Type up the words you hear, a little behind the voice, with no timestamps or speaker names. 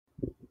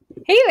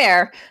Hey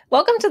there!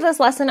 Welcome to this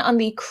lesson on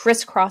the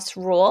crisscross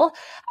rule.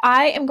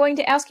 I am going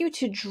to ask you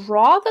to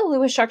draw the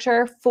Lewis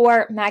structure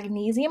for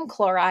magnesium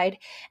chloride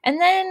and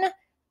then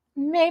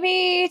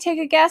maybe take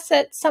a guess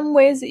at some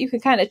ways that you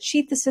could kind of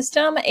cheat the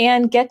system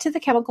and get to the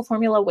chemical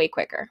formula way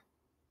quicker.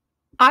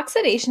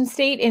 Oxidation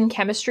state in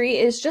chemistry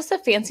is just a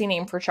fancy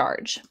name for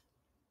charge.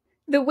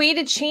 The way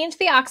to change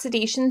the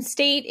oxidation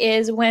state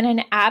is when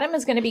an atom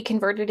is going to be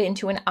converted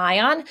into an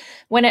ion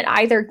when it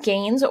either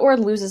gains or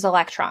loses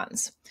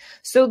electrons.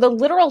 So the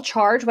literal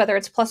charge, whether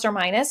it's plus or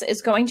minus,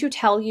 is going to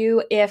tell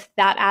you if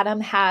that atom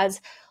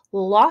has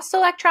lost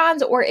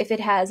electrons or if it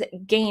has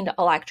gained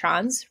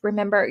electrons.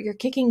 Remember, you're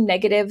kicking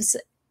negatives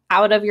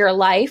out of your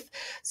life.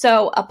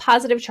 So a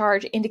positive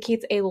charge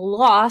indicates a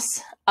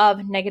loss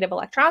of negative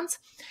electrons,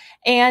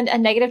 and a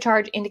negative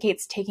charge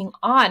indicates taking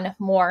on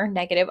more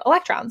negative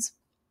electrons.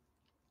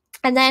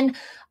 And then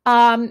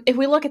if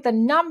we look at the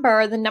number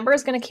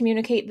is going to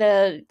communicate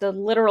the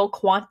literal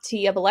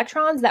quantity of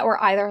electrons that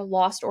were either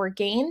lost or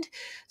gained.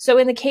 So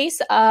in the case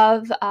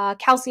of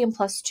calcium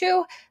plus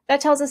 2,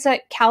 that tells us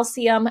that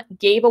calcium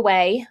gave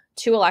away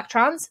 2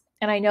 electrons.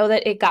 And I know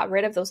that it got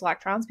rid of those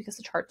electrons because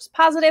the charge is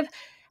positive.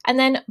 And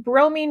then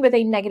bromine with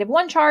a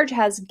 -1 charge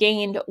has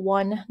gained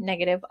 1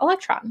 negative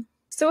electron.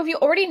 So if you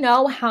already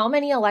know how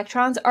many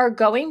electrons are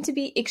going to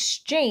be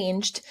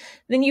exchanged,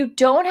 then you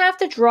don't have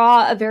to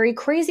draw a very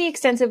crazy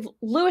extensive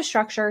Lewis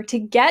structure to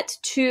get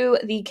to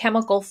the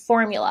chemical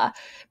formula.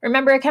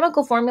 Remember, a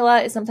chemical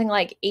formula is something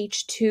like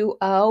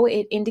H2O.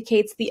 It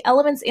indicates the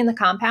elements in the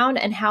compound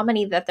and how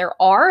many that there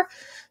are.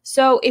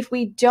 So if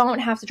we don't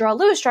have to draw a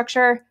Lewis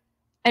structure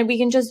and we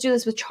can just do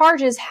this with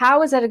charges,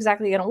 how is that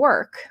exactly going to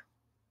work?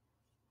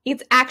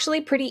 It's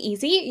actually pretty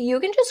easy. You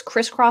can just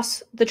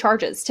crisscross the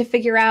charges to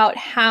figure out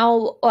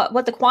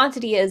what the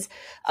quantity is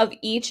of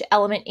each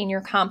element in your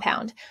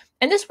compound.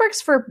 And this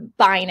works for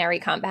binary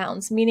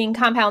compounds, meaning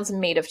compounds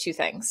made of 2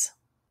 things.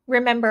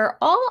 Remember,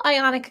 all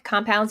ionic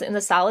compounds in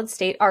the solid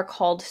state are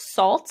called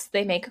salts.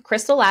 They make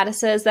crystal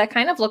lattices that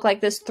kind of look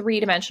like this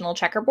 3-dimensional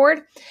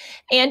checkerboard.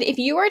 And if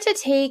you were to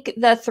take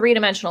the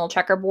 3-dimensional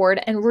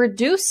checkerboard and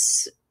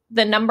reduce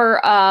the number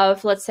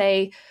of, let's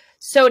say,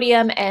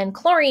 sodium and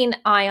chlorine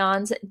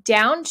ions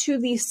down to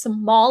the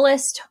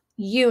smallest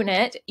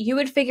unit, you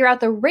would figure out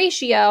the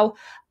ratio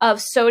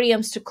of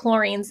sodiums to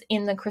chlorines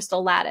in the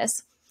crystal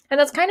lattice. And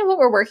that's kind of what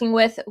we're working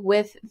with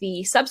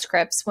the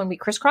subscripts when we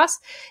crisscross.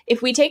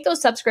 If we take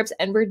those subscripts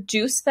and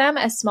reduce them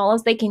as small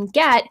as they can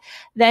get,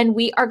 then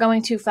we are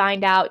going to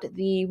find out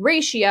the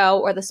ratio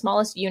or the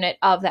smallest unit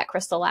of that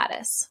crystal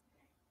lattice.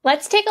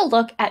 Let's take a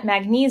look at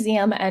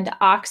magnesium and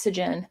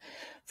oxygen.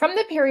 From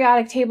the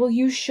periodic table,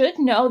 you should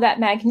know that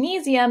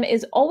magnesium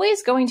is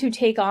always going to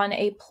take on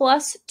a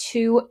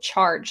 +2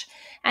 charge,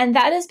 and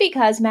that is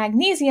because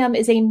magnesium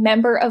is a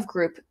member of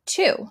group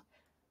 2.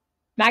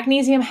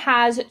 Magnesium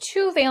has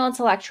 2 valence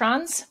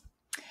electrons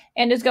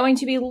and is going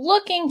to be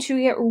looking to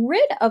get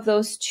rid of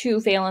those 2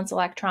 valence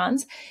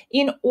electrons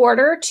in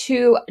order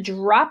to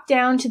drop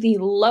down to the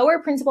lower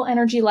principal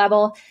energy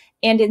level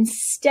and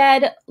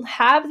instead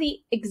have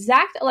the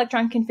exact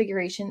electron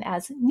configuration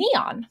as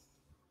neon.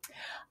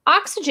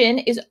 Oxygen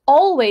is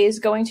always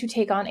going to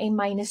take on a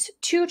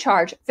 -2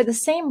 charge for the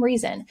same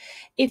reason.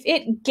 If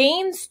it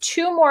gains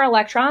 2 more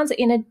electrons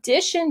in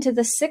addition to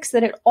the 6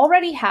 that it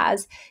already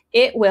has,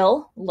 it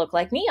will look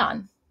like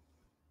neon.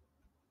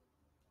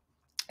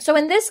 So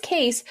in this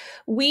case,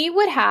 we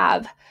would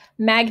have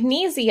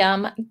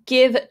magnesium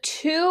give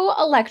 2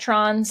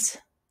 electrons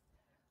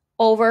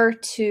over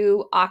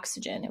to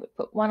oxygen. It would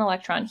put 1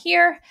 electron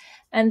here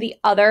and the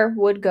other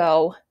would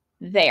go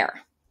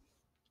there.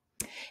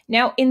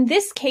 Now, in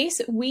this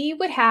case, we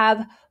would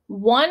have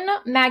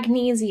 1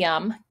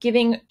 magnesium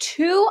giving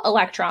 2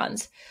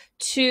 electrons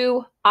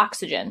to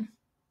oxygen.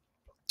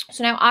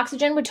 So now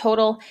oxygen would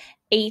total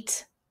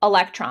 8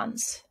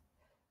 electrons,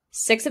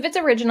 6 of its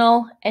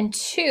original and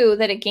 2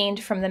 that it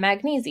gained from the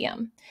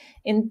magnesium.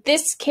 In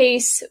this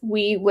case,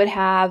 we would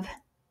have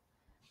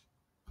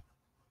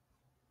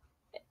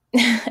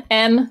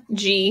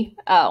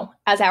MgO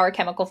as our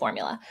chemical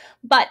formula.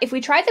 But if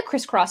we tried the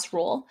crisscross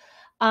rule,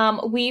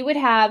 we would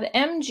have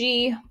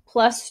Mg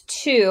plus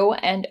 2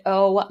 and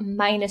O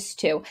minus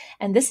 2.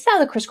 And this is how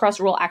the crisscross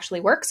rule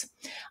actually works.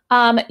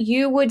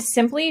 You would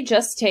simply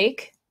just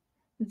take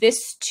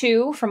this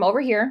 2 from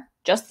over here,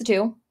 just the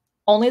 2,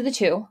 only the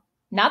 2,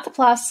 not the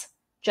plus,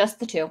 just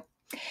the 2,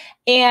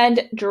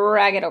 and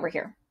drag it over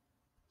here.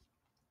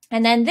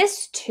 And then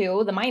this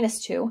 2, the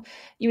 -2,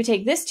 you would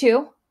take this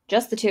 2,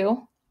 just the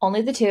 2,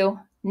 only the 2,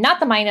 not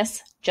the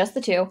minus, just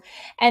the 2,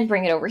 and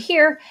bring it over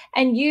here,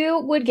 and you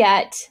would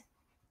get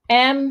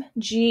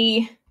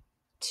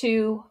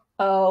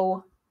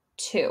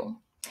Mg2O2.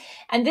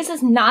 And this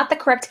is not the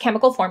correct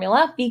chemical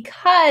formula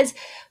because,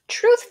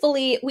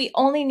 truthfully, we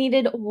only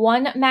needed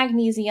 1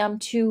 magnesium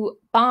to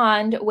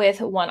bond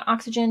with 1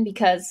 oxygen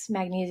because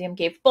magnesium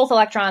gave both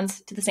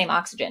electrons to the same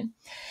oxygen.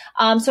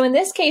 So in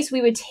this case,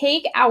 we would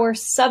take our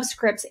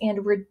subscripts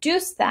and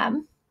reduce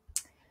them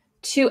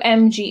to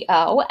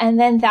MgO, and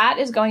then that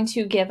is going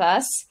to give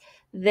us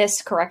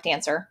this correct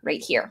answer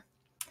right here.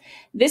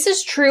 This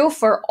is true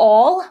for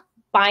all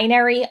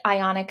binary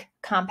ionic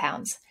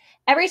compounds.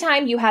 Every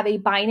time you have a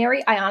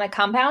binary ionic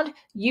compound,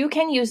 you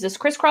can use this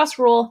crisscross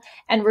rule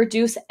and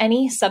reduce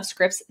any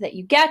subscripts that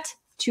you get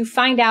to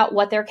find out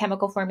what their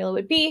chemical formula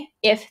would be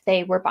if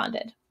they were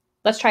bonded.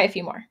 Let's try a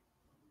few more.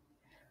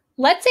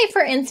 Let's say,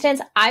 for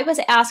instance, I was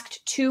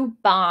asked to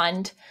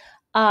bond,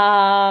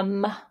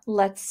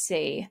 let's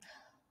see,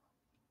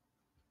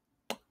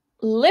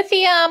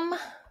 lithium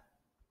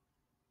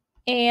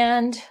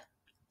and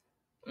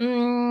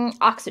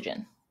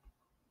oxygen.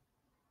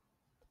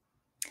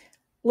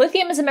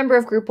 Lithium is a member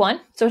of group 1,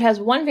 so it has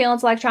one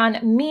valence electron,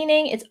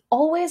 meaning it's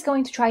always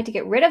going to try to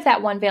get rid of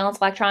that one valence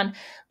electron,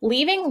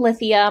 leaving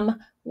lithium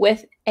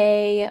with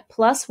a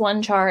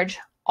 +1 charge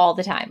all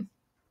the time.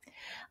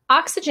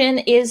 Oxygen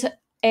is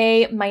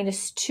a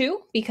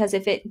 -2 because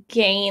if it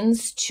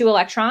gains 2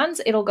 electrons,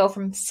 it'll go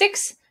from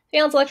 6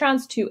 valence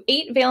electrons to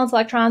 8 valence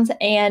electrons,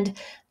 and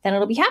then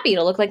it'll be happy.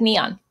 It'll look like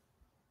neon.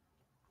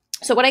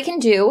 So what I can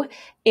do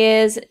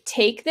is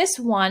take this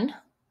one,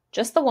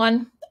 just the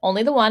one,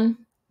 only the one,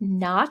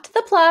 not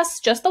the plus,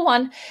 just the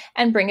one,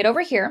 and bring it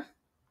over here.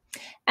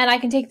 And I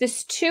can take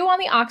this 2 on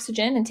the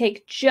oxygen and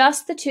take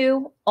just the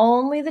 2,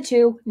 only the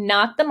 2,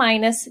 not the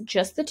minus,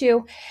 just the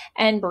 2,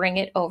 and bring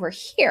it over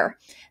here.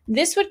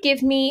 This would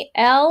give me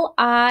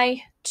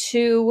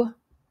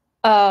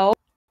Li2O.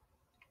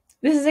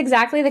 This is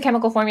exactly the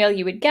chemical formula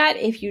you would get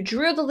if you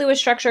drew the Lewis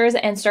structures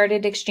and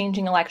started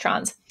exchanging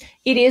electrons.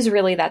 It is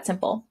really that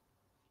simple.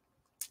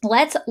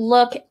 Let's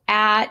look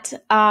at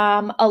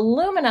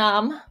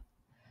aluminum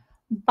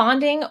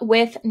bonding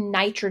with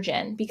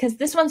nitrogen, because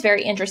this one's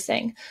very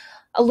interesting.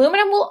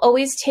 Aluminum will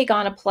always take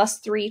on a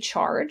 +3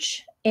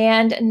 charge,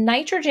 and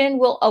nitrogen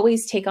will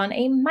always take on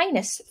a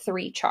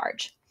 -3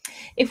 charge.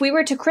 If we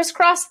were to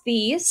crisscross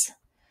these,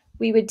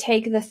 we would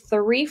take the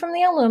 3 from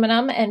the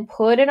aluminum and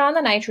put it on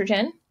the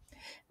nitrogen.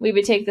 We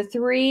would take the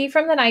 3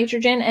 from the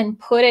nitrogen and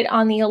put it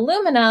on the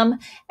aluminum,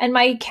 and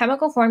my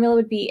chemical formula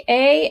would be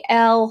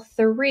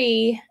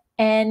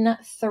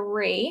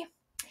Al3N3.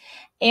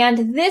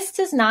 And this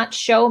does not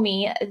show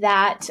me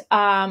that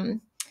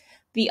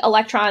the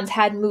electrons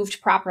had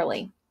moved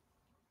properly.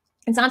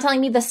 It's not telling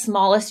me the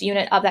smallest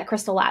unit of that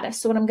crystal lattice.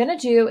 So what I'm going to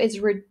do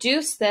is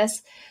reduce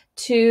this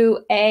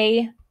to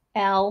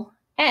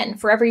ALN.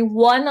 For every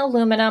 1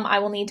 aluminum, I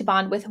will need to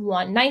bond with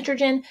 1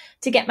 nitrogen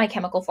to get my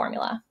chemical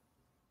formula.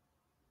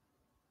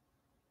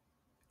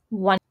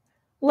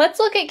 Let's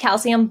look at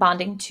calcium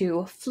bonding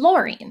to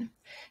fluorine.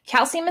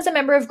 Calcium is a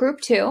member of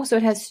group 2, so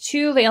it has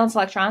 2 valence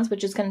electrons,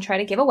 which is going to try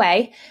to give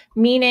away,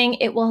 meaning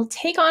it will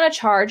take on a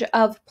charge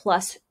of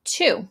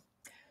 +2.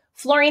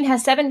 Fluorine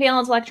has 7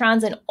 valence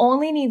electrons and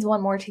only needs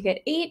 1 more to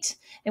get 8,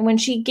 and when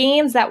she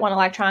gains that 1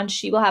 electron,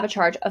 she will have a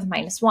charge of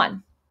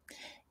 -1.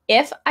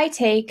 If I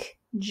take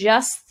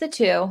just the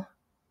 2,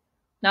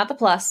 not the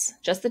plus,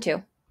 just the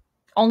 2,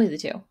 only the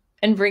 2,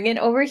 and bring it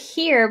over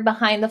here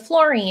behind the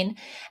fluorine,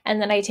 and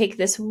then I take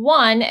this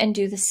 1 and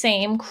do the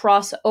same,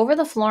 cross over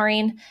the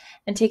fluorine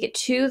and take it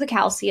to the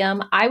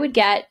calcium, I would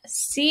get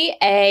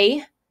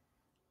CaF2.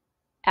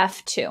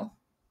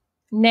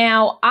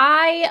 Now,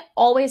 I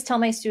always tell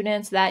my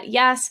students that,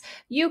 yes,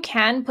 you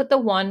can put the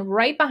 1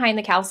 right behind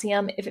the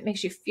calcium if it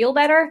makes you feel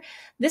better.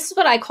 This is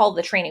what I call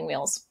the training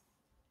wheels.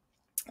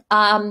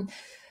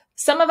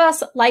 Some of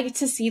us like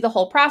to see the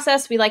whole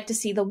process. We like to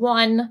see the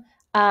 1,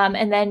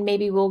 and then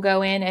maybe we'll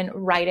go in and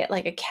write it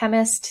like a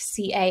chemist,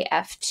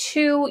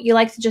 CaF2. You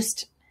like to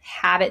just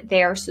have it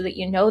there so that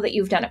you know that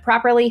you've done it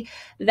properly.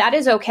 That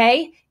is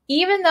okay.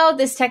 Even though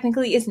this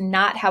technically is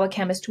not how a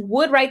chemist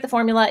would write the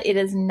formula, it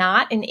is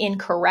not an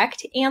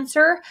incorrect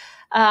answer.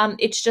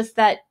 It's just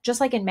that,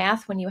 just like in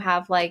math, when you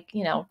have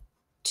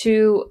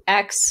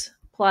 2x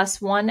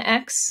plus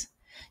 1x,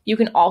 you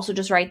can also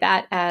just write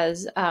that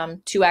as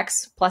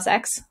 2x plus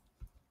x.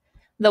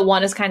 The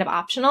 1 is kind of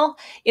optional.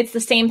 It's the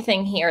same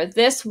thing here.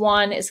 This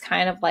 1 is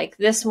kind of like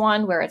this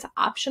one where it's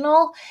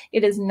optional.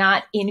 It is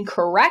not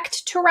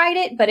incorrect to write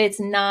it, but it's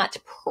not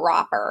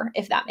proper,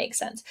 if that makes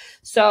sense.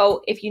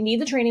 So if you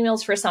need the training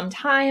wheels for some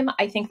time,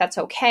 I think that's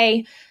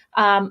okay.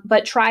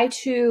 But try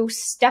to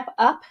step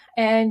up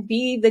and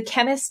be the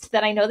chemist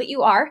that I know that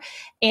you are,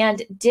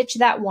 and ditch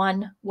that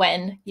 1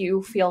 when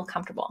you feel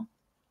comfortable.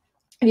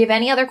 If you have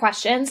any other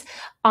questions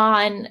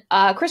on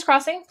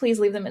crisscrossing, please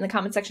leave them in the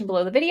comment section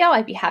below the video.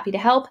 I'd be happy to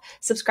help.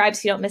 Subscribe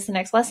so you don't miss the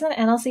next lesson,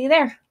 and I'll see you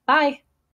there. Bye.